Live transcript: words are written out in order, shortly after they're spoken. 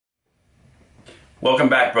Welcome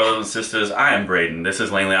back, brothers and sisters. I am Braden. This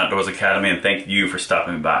is Langley Outdoors Academy, and thank you for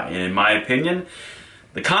stopping by. And in my opinion,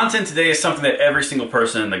 the content today is something that every single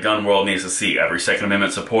person in the gun world needs to see. Every Second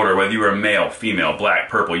Amendment supporter, whether you are male, female, black,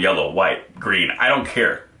 purple, yellow, white, green, I don't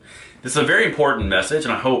care. This is a very important message,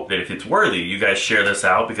 and I hope that if it's worthy, you guys share this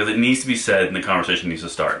out because it needs to be said and the conversation needs to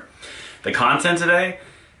start. The content today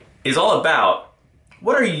is all about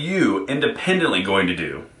what are you independently going to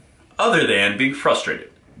do other than being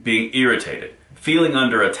frustrated, being irritated, feeling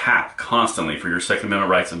under attack constantly for your Second Amendment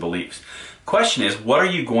rights and beliefs. Question is, what are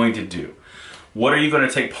you going to do? What are you going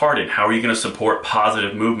to take part in? How are you going to support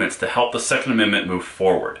positive movements to help the Second Amendment move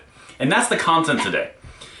forward? And that's the content today.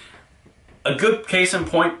 A good case in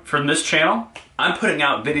point from this channel, I'm putting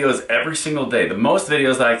out videos every single day, the most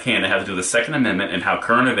videos that I can that have to do with the Second Amendment and how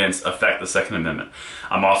current events affect the Second Amendment.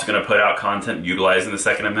 I'm also going to put out content utilizing the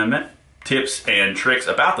Second Amendment, tips and tricks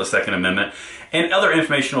about the Second Amendment, and other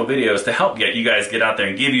informational videos to help you guys get out there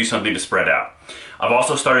and give you something to spread out. I've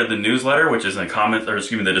also started the newsletter, which is in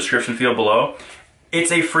the description field below.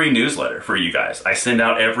 It's a free newsletter for you guys. I send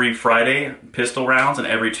out every Friday pistol rounds and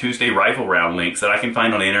every Tuesday rifle round links that I can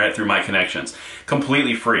find on the internet through my connections.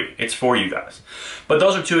 Completely free. It's for you guys. But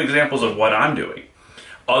those are two examples of what I'm doing.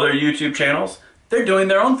 Other YouTube channels, they're doing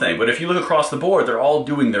their own thing, but if you look across the board, they're all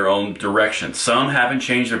doing their own direction. Some haven't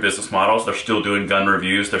changed their business models. They're still doing gun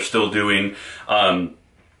reviews. They're still doing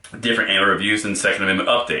different ammo reviews and Second Amendment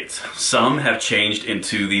updates. Some have changed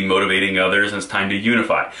into the motivating others and it's time to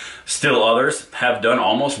unify. Still others have done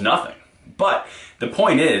almost nothing. But the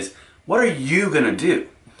point is, what are you going to do?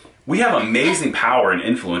 We have amazing power and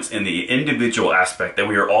influence in the individual aspect that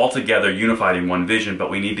we are all together unified in one vision,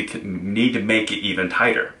 but we need to make it even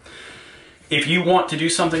tighter. If you want to do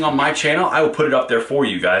something on my channel, I will put it up there for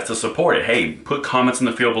you guys to support it. Hey, put comments in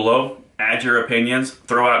the field below, add your opinions,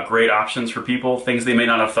 throw out great options for people, things they may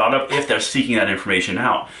not have thought of if they're seeking that information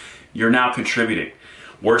out. You're now contributing.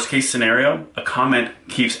 Worst case scenario, a comment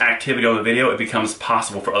keeps activity on the video, it becomes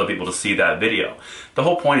possible for other people to see that video. The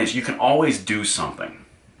whole point is you can always do something.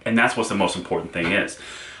 And that's what the most important thing is.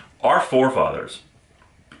 Our forefathers,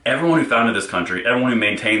 everyone who founded this country, everyone who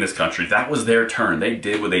maintained this country, that was their turn. They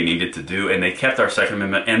did what they needed to do, and they kept our Second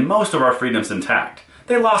Amendment and most of our freedoms intact.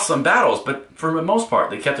 They lost some battles, but for the most part,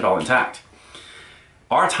 they kept it all intact.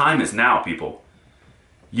 Our time is now, people.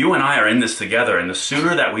 You and I are in this together, and the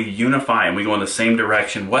sooner that we unify and we go in the same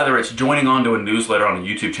direction, whether it's joining onto a newsletter on a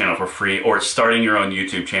YouTube channel for free, or it's starting your own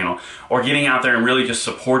YouTube channel, or getting out there and really just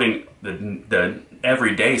supporting the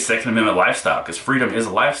everyday Second Amendment lifestyle, because freedom is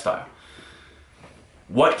a lifestyle.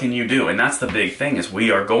 What can you do? And that's the big thing, is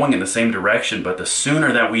we are going in the same direction, but the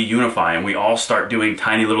sooner that we unify and we all start doing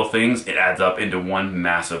tiny little things, it adds up into one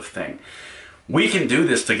massive thing. We can do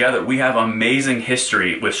this together. We have amazing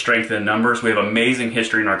history with strength in numbers. We have amazing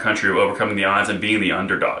history in our country of overcoming the odds and being the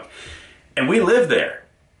underdog. And we live there.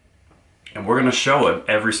 And we're going to show it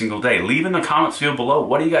every single day. Leave in the comments field below,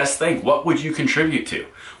 what do you guys think? What would you contribute to?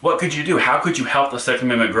 What could you do? How could you help the Second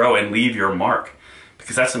Amendment grow and leave your mark?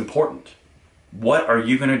 Because that's important. What are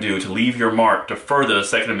you going to do to leave your mark to further the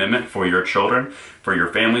Second Amendment for your children, for your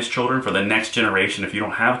family's children, for the next generation if you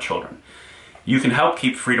don't have children? You can help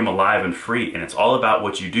keep freedom alive and free, and it's all about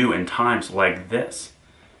what you do in times like this.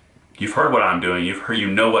 You've heard what I'm doing. You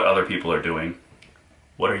know what other people are doing.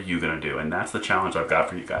 What are you going to do? And that's the challenge I've got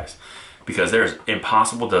for you guys. Because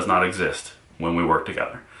impossible does not exist when we work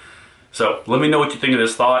together. So let me know what you think of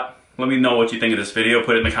this thought. Let me know what you think of this video.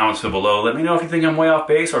 Put it in the comments below. Let me know if you think I'm way off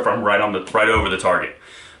base or if I'm right over the target.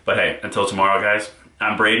 But hey, until tomorrow, guys,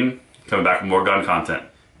 I'm Braden, coming back with more gun content,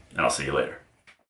 and I'll see you later.